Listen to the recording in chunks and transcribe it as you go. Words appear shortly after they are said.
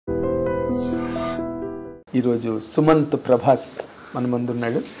ఈరోజు సుమంత్ ప్రభాస్ మన ముందు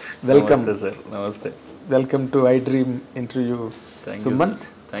ఉన్నాడు. Welcome sir. నమస్తే. Welcome to iDream interview. Sumanth,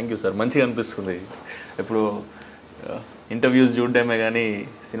 thank you sir. మంచిగా అనిపిస్తుంది. ఇప్పుడు ఇంటర్వ్యూస్ చూడడమే కానీ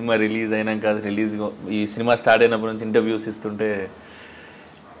సినిమా రిలీజ్ అయినాక ఈ సినిమా స్టార్ట్ అయినప్పటి నుంచి ఇంటర్వ్యూస్ ఇస్తుంటే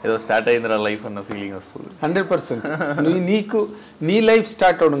ఏదో స్టార్ట్ అయిందిరా లైఫ్ అన్న ఫీలింగ్ వస్తుంది. 100%. నీకు నీ లైఫ్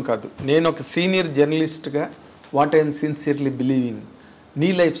స్టార్ట్ అవడం కాదు, నేను ఒక సీనియర్ జర్నలిస్ట్గా వాట్ ఐఎమ్ సిన్సియర్లీ బిలీవింగ్, నీ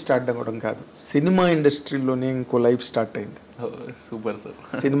లైఫ్ స్టార్ట్ అవ్వడం కాదు, సినిమా ఇండస్ట్రీలోనే ఇంకో లైఫ్ స్టార్ట్ అయింది. Super sir.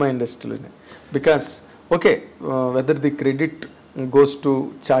 Cinema ఇండస్ట్రీలోనే. Because okay, weather the credit goes to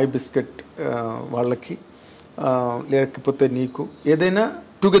chai biscuit వాళ్ళకి, లేకపోతే నీకు ఏదైనా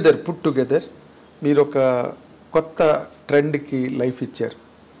పుట్ టుగెదర్ మీరు ఒక కొత్త ట్రెండ్కి లైఫ్ ఇచ్చారు.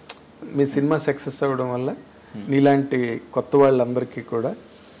 మీ సినిమా సక్సెస్ అవ్వడం వల్ల నీలాంటి కొత్త వాళ్ళందరికీ కూడా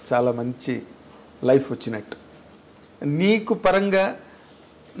చాలా మంచి లైఫ్ వచ్చినట్టు. నీకు పరంగా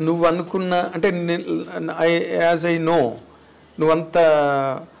నువ్వు అనుకున్న, అంటే యాజ్ ఐ నో నువ్వంత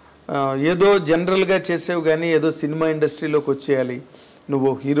ఏదో జనరల్గా చేసావు కానీ ఏదో సినిమా ఇండస్ట్రీలోకి వచ్చేయాలి, నువ్వు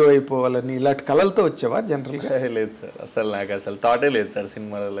హీరో అయిపోవాలని ఇలాంటి కళలతో వచ్చావా జనరల్గా? లేదు సార్, నాకు అసలు థాటే లేదు సార్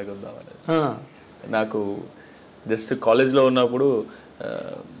సినిమాలోకి వద్దామని. నాకు జస్ట్ కాలేజ్లో ఉన్నప్పుడు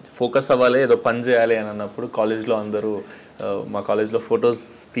ఫోకస్ అవ్వాలి, ఏదో పని చేయాలి అని అన్నప్పుడు కాలేజ్లో అందరూ మా కాలేజ్లో ఫొటోస్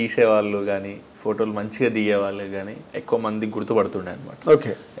తీసేవాళ్ళు కానీ ఫోటోలు మంచిగా దిగేవాళ్ళు కానీ ఎక్కువ మంది గుర్తుపడుతుండే అనమాట.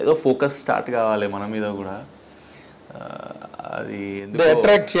 ఓకే, ఏదో ఫోకస్ స్టార్ట్ కావాలి మన మీద కూడా, అది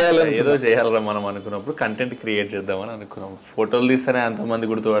అట్రాక్ట్ చేయాలి, ఏదో చేయాలరా మనం అనుకున్నప్పుడు కంటెంట్ క్రియేట్ చేద్దామని అనుకున్నాం. ఫోటోలు తీస్తేనే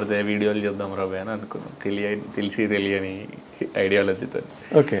అంతమంది గుర్తుపడతాయి, వీడియోలు చేద్దాం రాబే అని అనుకున్నాం. తెలియని ఐడియాలజీతో.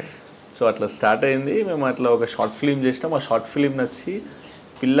 ఓకే, సో అట్లా స్టార్ట్ అయింది. మేము అట్లా ఒక షార్ట్ ఫిలిం చేసినాం. ఆ షార్ట్ ఫిలిం నచ్చి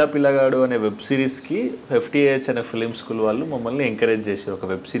పిల్లగాడు అనే వెబ్ సిరీస్కి FTH అనే ఫిలిం స్కూల్ వాళ్ళు మమ్మల్ని ఎంకరేజ్ చేసారు, ఒక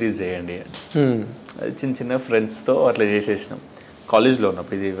వెబ్ సిరీస్ చేయండి అని. అది చిన్న ఫ్రెండ్స్తో అట్లా చేసేసినాం కాలేజ్లో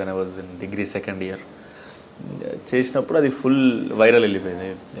ఉన్నప్పుడు. ఇది when I was in degree second year చేసినప్పుడు అది ఫుల్ వైరల్ వెళ్ళిపోయింది.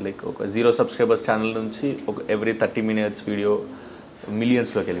 లైక్ ఒక 0 సబ్స్క్రైబర్స్ ఛానల్ నుంచి ఒక ఎవ్రీ 30 minutes వీడియో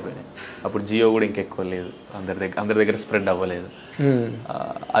మిలియన్స్లోకి వెళ్ళిపోయినాయి. అప్పుడు జియో కూడా ఇంకెక్కువ లేదు, అందరి దగ్గర స్ప్రెడ్ అవ్వలేదు.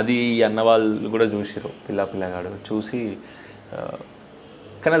 అది అన్న వాళ్ళు కూడా చూసారు, పిల్లగాడు చూసి.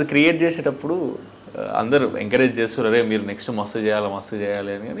 కానీ అది క్రియేట్ చేసేటప్పుడు అందరూ ఎంకరేజ్ చేస్తారు, అరే మీరు నెక్స్ట్ మస్తు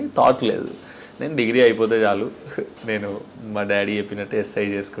చేయాలి అని. కానీ థాట్ లేదు. నేను డిగ్రీ అయిపోతే చాలు, నేను మా డాడీ చెప్పినట్టు SI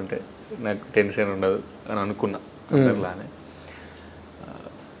చేసుకుంటే నాకు టెన్షన్ ఉండదు అని అనుకున్నా అందరిలానే.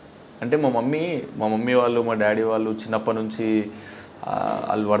 అంటే మా మమ్మీ వాళ్ళు మా డాడీ వాళ్ళు చిన్నప్పటి నుంచి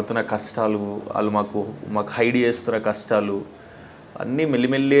వాళ్ళు పడుతున్న కష్టాలు, వాళ్ళు మాకు హైడ్ చేస్తున్న కష్టాలు అన్నీ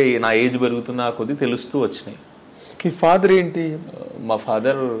మెల్లిమెల్లి నా ఏజ్ పెరుగుతున్న కొద్దీ తెలుస్తూ వచ్చినాయి. మీ ఫాదర్ ఏంటి? మా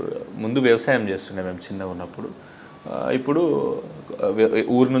ఫాదర్ ముందు వ్యవసాయం చేస్తుండే మేము చిన్నగా ఉన్నప్పుడు. ఇప్పుడు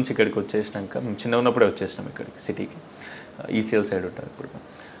ఊరు నుంచి ఇక్కడికి వచ్చేసినాక, మేము చిన్నగా ఉన్నప్పుడే వచ్చేసినాం ఇక్కడికి సిటీకి, ECL సైడ్ ఉంటాం ఇప్పుడు.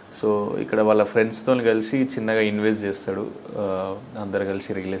 సో ఇక్కడ వాళ్ళ ఫ్రెండ్స్తో కలిసి చిన్నగా ఇన్వెస్ట్ చేస్తాడు, అందరు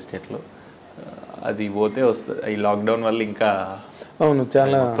కలిసి రియల్ ఎస్టేట్లో. అది పోతే వస్తుంది. ఈ లాక్డౌన్ వల్ల ఇంకా అవును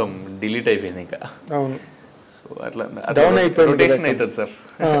చాలా మొత్తం డిలీట్ అయిపోయింది ఇంకా. అవును, సో అట్లా రొటేషన్ అవుతుంది సార్,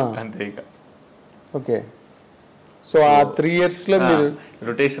 అంతే ఇక. ఓకే, సో ఆ 3 yearsలో మీరు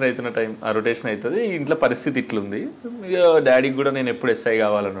రొటేషన్ అవుతుంది. ఇంట్లో పరిస్థితి ఇట్లుంది. ఇక డాడీకి కూడా నేను ఎప్పుడు SI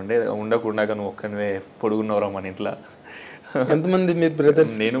కావాలని ఉండకుండా నువ్వు ఒక్కనివే పొడుగున్నవరా మన ఇంట్లో. ఎంతమంది మీరు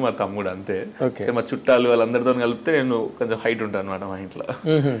బ్రదర్స్? నేను మా తమ్ముడు అంతే. మా చుట్టాలు వాళ్ళందరితో కలిపితే నేను కొంచెం హైట్ ఉంటాను అనమాట మా ఇంట్లో.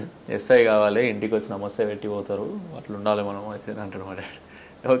 SI కావాలి, ఇంటికి వచ్చి నమస్తే పెట్టి పోతారు, అట్లా ఉండాలి మనం అయితే అంటాడు మా డాడీ.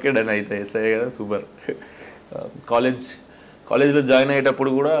 ఓకే డన్, అయితే SI కదా సూపర్. కాలేజ్లో జాయిన్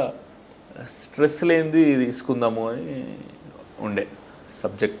అయ్యేటప్పుడు కూడా స్ట్రెస్ లేనిది తీసుకుందాము అని ఉండే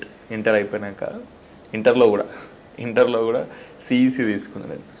సబ్జెక్ట్. ఇంటర్ అయిపోయినాక ఇంటర్లో కూడా CEC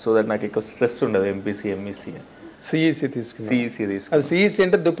తీసుకున్నాను, సో దట్ నాకు ఎక్కువ స్ట్రెస్ ఉండదు. MPC MEC CEC తీసుకున్నాను. అది CEC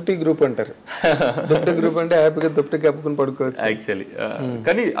అంటే దుప్పటి గ్రూప్ అంటారు. దుప్పటి గ్రూప్ అంటే హ్యాపీగా దుప్పటి కప్పుకుని పడుకోవచ్చు యాక్చువల్లీ.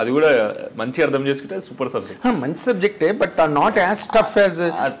 కానీ అది కూడా మంచి అర్థం చేసుకుంటే సూపర్ సబ్జెక్ట్, మంచి సబ్జెక్టే, but not as tough as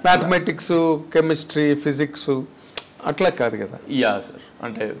mathematics, chemistry, physics అట్లా కాదు కదా. యా సార్,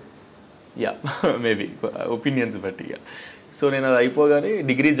 అంటే మేబీ ఒపీనియన్స్ బట్టి. సో నేను అది అయిపోగానే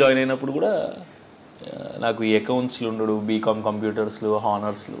డిగ్రీ జాయిన్ అయినప్పుడు కూడా నాకు ఈ అకౌంట్స్లు ఉండడు, BCom కంప్యూటర్స్లు,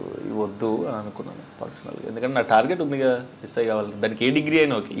 హానర్స్లు ఇవి వద్దు అని అనుకున్నాను పర్సనల్గా. ఎందుకంటే నా టార్గెట్ ఉంది కదా, SI కావాలి. దానికి ఏ డిగ్రీ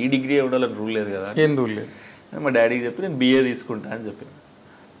అయినా ఓకే, ఈ డిగ్రీ ఉండాలని రూల్ లేదు కదా. ఏం రూల్ లేదు. మా డాడీకి చెప్పి నేను BA తీసుకుంటా అని చెప్పాను.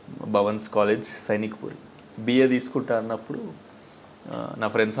 భవన్స్ కాలేజ్ సైనిక్పూరి BA తీసుకుంటా అన్నప్పుడు నా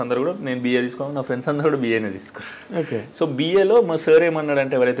ఫ్రెండ్స్ అందరూ కూడా నేను BA తీసుకోవాలి, నా ఫ్రెండ్స్ అందరూ కూడా BAనే తీసుకున్నారు. ఓకే, సో BAలో మా సార్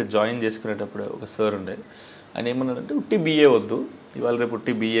ఏమన్నాడంటే, ఎవరైతే జాయిన్ చేసుకునేటప్పుడు ఒక సార్ ఉండే, ఆయన ఏమన్నాడంటే ఉట్టి BA వద్దు, ఇవాళ రేపు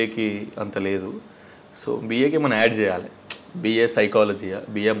ఉట్టి BAకి అంత లేదు, సో BAకి మనం యాడ్ చేయాలి. BA సైకాలజీయా,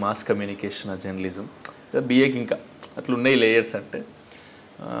 BA mass communication, journalism, BAకి ఇంకా అట్లా ఉన్నాయి లేయర్స్. అంటే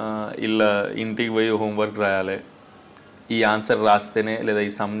ఇలా ఇంటికి పోయి హోంవర్క్ రాయాలి, ఈ ఆన్సర్ రాస్తేనే లేదా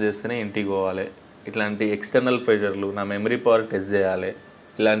ఈ సమ్ చేస్తేనే ఇంటికి పోవాలి, ఇట్లాంటి ఎక్స్టర్నల్ ప్రెషర్లు, నా మెమరీ పవర్ టెస్ట్ చేయాలి,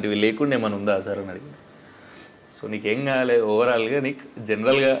 ఇలాంటివి లేకుండా ఏమైనా ఉందా సార్ అని అడిగింది. సో నీకేం కావాలి ఓవరాల్గా, నీకు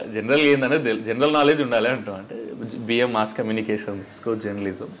జనరల్గా ఏంటంటే జనరల్ నాలెడ్జ్ ఉండాలి అంటాం. అంటే బిఏ మాస్ కమ్యూనికేషన్ తీసుకో,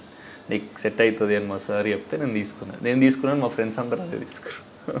 జర్నలిజం నీకు సెట్ అవుతుంది అని మా సార్ చెప్తే నేను తీసుకున్నాను. మా ఫ్రెండ్స్ అందరూ అదే తీసుకున్నాం.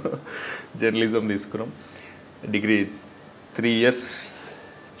 జర్నలిజం తీసుకున్నాం. Degree 3 years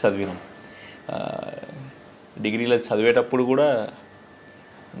చదివినాం. డిగ్రీలో చదివేటప్పుడు కూడా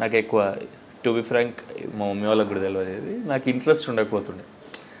నాకు ఎక్కువ, టు బి ఫ్రాంక్, మా మమ్మీ వాళ్ళకి కూడా తెలియదు, నాకు ఇంట్రెస్ట్ ఉండకపోతుండే.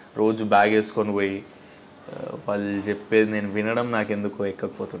 రోజు బ్యాగ్ వేసుకొని పోయి వాళ్ళు చెప్పేది నేను వినడం నాకు ఎందుకో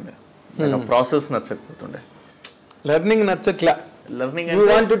ఎక్కకపోతుండే. నాకు process నచ్చకపోతుండే. Learning నచ్చట్లా. Learning you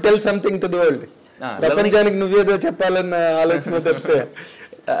want to tell something to the world. ప్రపంచానికి నువ్వేదో చెప్పాలన్న ఆలోచన తప్పితే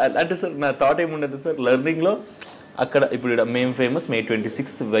అంటే సార్ నా థాట్ ఏముండదు సార్ లెర్నింగ్లో. అక్కడ ఇప్పుడు మేము famous May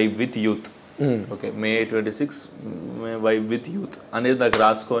 26th vibe with youth. Okay, May 26 vibe with youth అనేది నాకు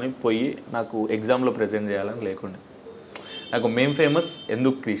రాసుకొని పోయి నాకు ఎగ్జామ్లో ప్రజెంట్ చేయాలని లేకుండా, నాకు మేము ఫేమస్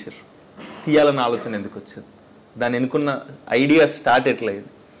ఎందుకు తీయాలన్న ఆలోచన ఎందుకు వచ్చింది, దాన్ని ఎన్నుకున్న ఐడియా స్టార్ట్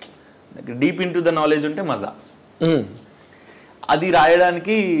ఎట్లయింది, నాకు deep in to the knowledge ఉంటే మజా. అది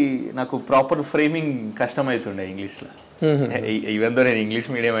రాయడానికి నాకు ప్రాపర్ ఫ్రేమింగ్ కష్టమవుతుండే ఇంగ్లీష్లో. ఈవెన్ దో నేను ఇంగ్లీష్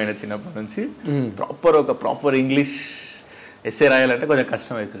మీడియం అయిన చిన్నప్పటి నుంచి ప్రాపర్ ఇంగ్లీష్ ఎస్సే రాయాలంటే కొంచెం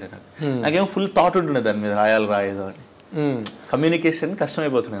కష్టం అవుతుండే. నాకేమో ఫుల్ థాట్ ఉంటుండే దాని మీద రాయదో అని. కమ్యూనికేషన్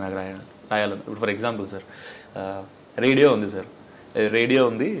కష్టమైపోతుండే నాకు రాయాలని. ఇప్పుడు ఫర్ ఎగ్జాంపుల్ సార్, రేడియో ఉంది సార్,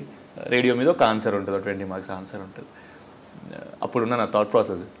 రేడియో మీద ఒక ఆన్సర్ ఉంటుంది, 20 marks ఆన్సర్ ఉంటుంది. అప్పుడున్న నా థాట్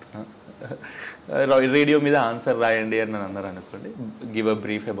ప్రాసెస్, రేడియో మీద ఆన్సర్ రాయండి అని నన్ను అన్నారు అనుకోండి, give a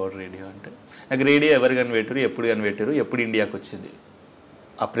brief about radio అంటే, నాకు రేడియో ఎవరు కనిపెట్టారు, ఎప్పుడు కనిపెట్టారు, ఎప్పుడు ఇండియాకి వచ్చింది,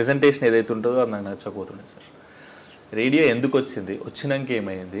 ఆ ప్రెజెంటేషన్ ఏదైతే ఉంటుందో అది నాకు నచ్చకపోతుండే సార్. రేడియో ఎందుకు వచ్చింది, వచ్చినాక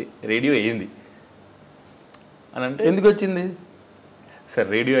ఏమైంది, రేడియో ఏంది అని అంటే, ఎందుకు వచ్చింది సార్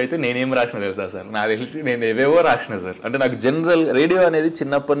రేడియో అయితే నేనేం రాసిన తెలుసా సార్, నాకు తెలిసి నేను ఏవేవో రాసిన సార్. అంటే నాకు జనరల్ రేడియో అనేది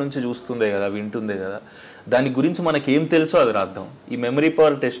చిన్నప్పటి నుంచి చూస్తుందే కదా, వింటుందే కదా, దాని గురించి మనకి ఏం తెలుసో అది రాద్దాం. ఈ మెమరీ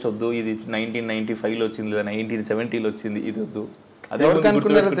పవర్ టెస్ట్ వద్దు, ఇది 1995లో వచ్చింది లేదా 1970లో వచ్చింది, ఇది వద్దు. అదే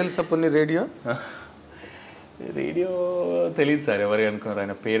తెలుసా కొన్ని రేడియో తెలియదు సార్ ఎవరు అనుకున్నారు,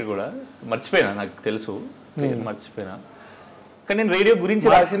 ఆయన పేరు కూడా మర్చిపోయినా, నాకు తెలుసు పేరు మర్చిపోయినా, కానీ నేను రేడియో గురించి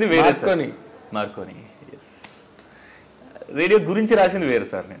రాసింది వేరే సార్. మార్కోని రేడియో గురించి రాసింది వేరు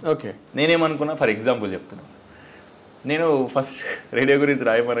సార్. నేనేమనుకున్నా, ఫర్ ఎగ్జాంపుల్ చెప్తున్నా సార్, నేను ఫస్ట్ రేడియో గురించి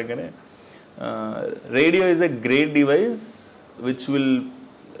రాయమనగానే, radio is a great device which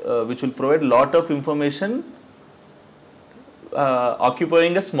will provide lot of information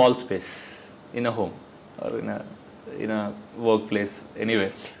occupying a small space in a home or in a workplace,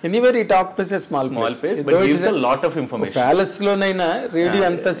 anywhere it occupies a small space, but gives a lot of information. Palace lo naina radio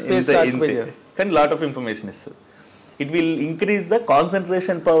anta space occupies, can lot of information is. It will increase the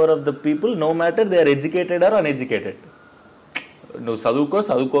concentration power of the people, no matter they are educated or uneducated. No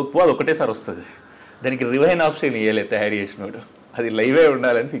చదువుకోకపో అది ఒకటే sir వస్తుంది, దానికి రివైన్ option ఇవ్వలేదు తయారు చేసినవాడు, అది లైవే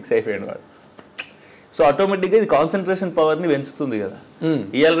ఉండాలని fix అయిపోయాడు వాడు. సో ఆటోమేటిక్గా ఇది కాన్సన్ట్రేషన్ పవర్ని పెంచుతుంది కదా.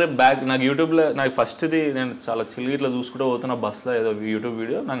 ఇవాళ రేపు బ్యాక్ నాకు యూట్యూబ్లో నాకు ఫస్ట్ది నేను చాలా చిల్లి ఇట్లా చూసుకుంటూ పోతున్నా బస్సులో ఏదో యూట్యూబ్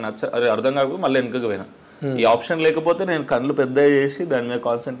వీడియో, నాకు అది అర్థం కాకపోతే మళ్ళీ వెనుకకు పోయినా. ఈ ఆప్షన్ లేకపోతే నేను కళ్ళు పెద్ద చేసి దాని మీద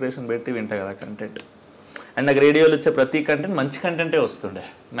కాన్సన్ట్రేషన్ పెట్టి వింటా కదా కంటెంట్. అండ్ నాకు రేడియోలో వచ్చే ప్రతి కంటెంట్ మంచి కంటెంటే వస్తుండే,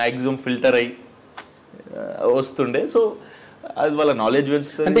 మ్యాక్సిమం ఫిల్టర్ అయ్యి వస్తుండే. సో అది వాళ్ళ నాలెడ్జ్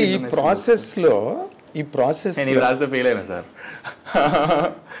పెంచుతుంది. అంటే ఈ ప్రాసెస్ నేను రాస్తే ఫెయిల్ అయినా సార్,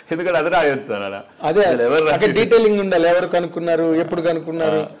 ఎందుకంటే అది రాయొచ్చు సార్. అలా అదే డీటెయిలింగ్ ఉండాలి, ఎవరు కనుక్కున్నారు, ఎప్పుడు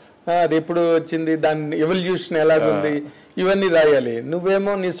కనుక్కున్నారు, అది ఎప్పుడు వచ్చింది, దాని ఎవల్యూషన్ ఎలాగుంది, ఇవన్నీ రాయాలి.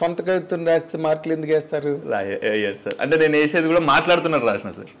 నువ్వేమో నీ సొంత కవిత్వం రాస్తే మార్కులు ఎందుకు వేస్తారు? సార్ అంటే నేను వేసేది కూడా మాట్లాడుతున్నారు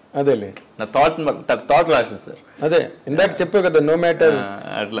రాసిన సార్. అదేలే నా థాట్ రాసిన సార్. అదే ఇందాక చెప్పావు కదా, నో మ్యాటర్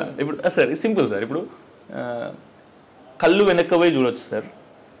అట్లా. ఇప్పుడు సార్ సింపుల్ సార్, ఇప్పుడు కళ్ళు వెనక్కి పోయి చూడొచ్చు సార్,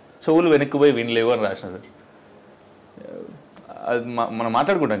 చెవులు వెనక్కి పోయి వినలేవు అని రాసిన సార్. అది మనం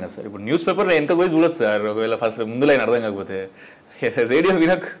మాట్లాడుకుంటాం కదా సార్. ఇప్పుడు న్యూస్ పేపర్ వెనక పోయి చూడొచ్చు సార్, ఒకవేళ ఫస్ట్ ముందు లైన్ అర్థం కాకపోతే.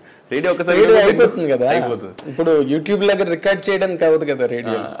 రేడియో ఒకసారి అయిపోతుంది కదా, అయిపోతుంది. ఇప్పుడు యూట్యూబ్ లాగా రికార్డ్ చేయడానికి అవ్వదు కదా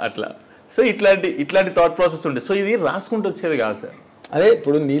రేడియో, అట్లా. సో ఇట్లాంటి థాట్ ప్రాసెస్ ఉండే. సో ఇది రాసుకుంటూ వచ్చేది కాదు సార్. అదే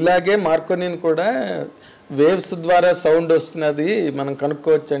ఇప్పుడు నీలాగే మార్కోని కూడా వేవ్స్ ద్వారా సౌండ్ వస్తున్నది మనం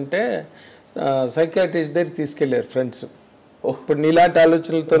కనుక్కోవచ్చు అంటే సైకాట్రిస్ట్ దగ్గర తీసుకెళ్ళారు ఫ్రెండ్స్. ఇప్పుడు నీలాంటి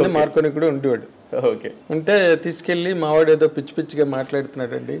ఆలోచనలతోనే మార్కోని కూడా ఉండేవాడు. ఓకే, ఉంటే తీసుకెళ్ళి మావాడు ఏదో పిచ్చి పిచ్చిగా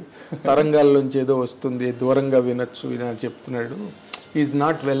మాట్లాడుతున్నాడండి, తరంగాల్లోంచి ఏదో వస్తుంది, దూరంగా వినొచ్చు అని చెప్తున్నాడు, ఈజ్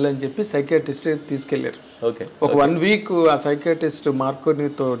నాట్ వెల్ అని చెప్పి సైకాట్రిస్ట్ తీసుకెళ్ళారు. ఓకే, ఒక 1 week ఆ సైకాట్రిస్ట్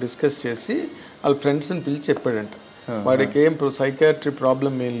మార్కోనితో డిస్కస్ చేసి వాళ్ళ ఫ్రెండ్స్ని పిలిచి చెప్పాడంట, వాడికి ఏం సైకాట్రీ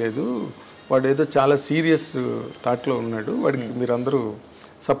ప్రాబ్లం ఏం లేదు, వాడు ఏదో చాలా సీరియస్ థాట్లో ఉన్నాడు, వాడికి మీరందరూ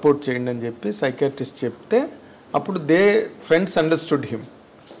సపోర్ట్ చేయండి అని చెప్పి సైకాట్రిస్ట్ చెప్తే అప్పుడు ఫ్రెండ్స్ అండర్స్టూడ్ హిమ్,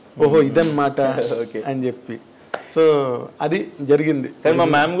 ఓహో ఇదన్నమాట అని చెప్పి. సో అది జరిగింది. కానీ మా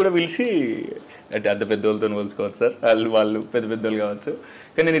మ్యామ్ కూడా పిలిచి, అంటే అంత పెద్దోళ్ళతో పోల్చుకోవచ్చు సార్, వాళ్ళు పెద్ద పెద్దోళ్ళు కావచ్చు,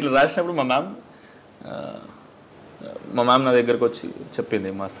 కానీ నేను ఇట్లా రాసినప్పుడు మా మ్యామ్ నా దగ్గరకు వచ్చి చెప్పింది,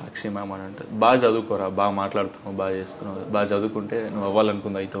 మా సాక్షి మ్యామ్ అని అంటే, బాగా చదువుకోరా, బాగా మాట్లాడుతున్నావు, బాగా చేస్తున్నావు, బాగా చదువుకుంటే నువ్వు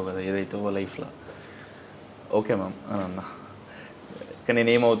అవ్వాలనుకుంది అవుతావు కదా, ఏదైతావో లైఫ్లో. ఓకే మ్యామ్ అని అన్నా. కానీ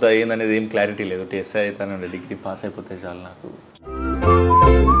నేను ఏమవుతా ఏందనేది ఏం క్లారిటీ లేదు. ఎస్ఐ అవుతానండి, డిగ్రీ పాస్ అయిపోతే చాలు నాకు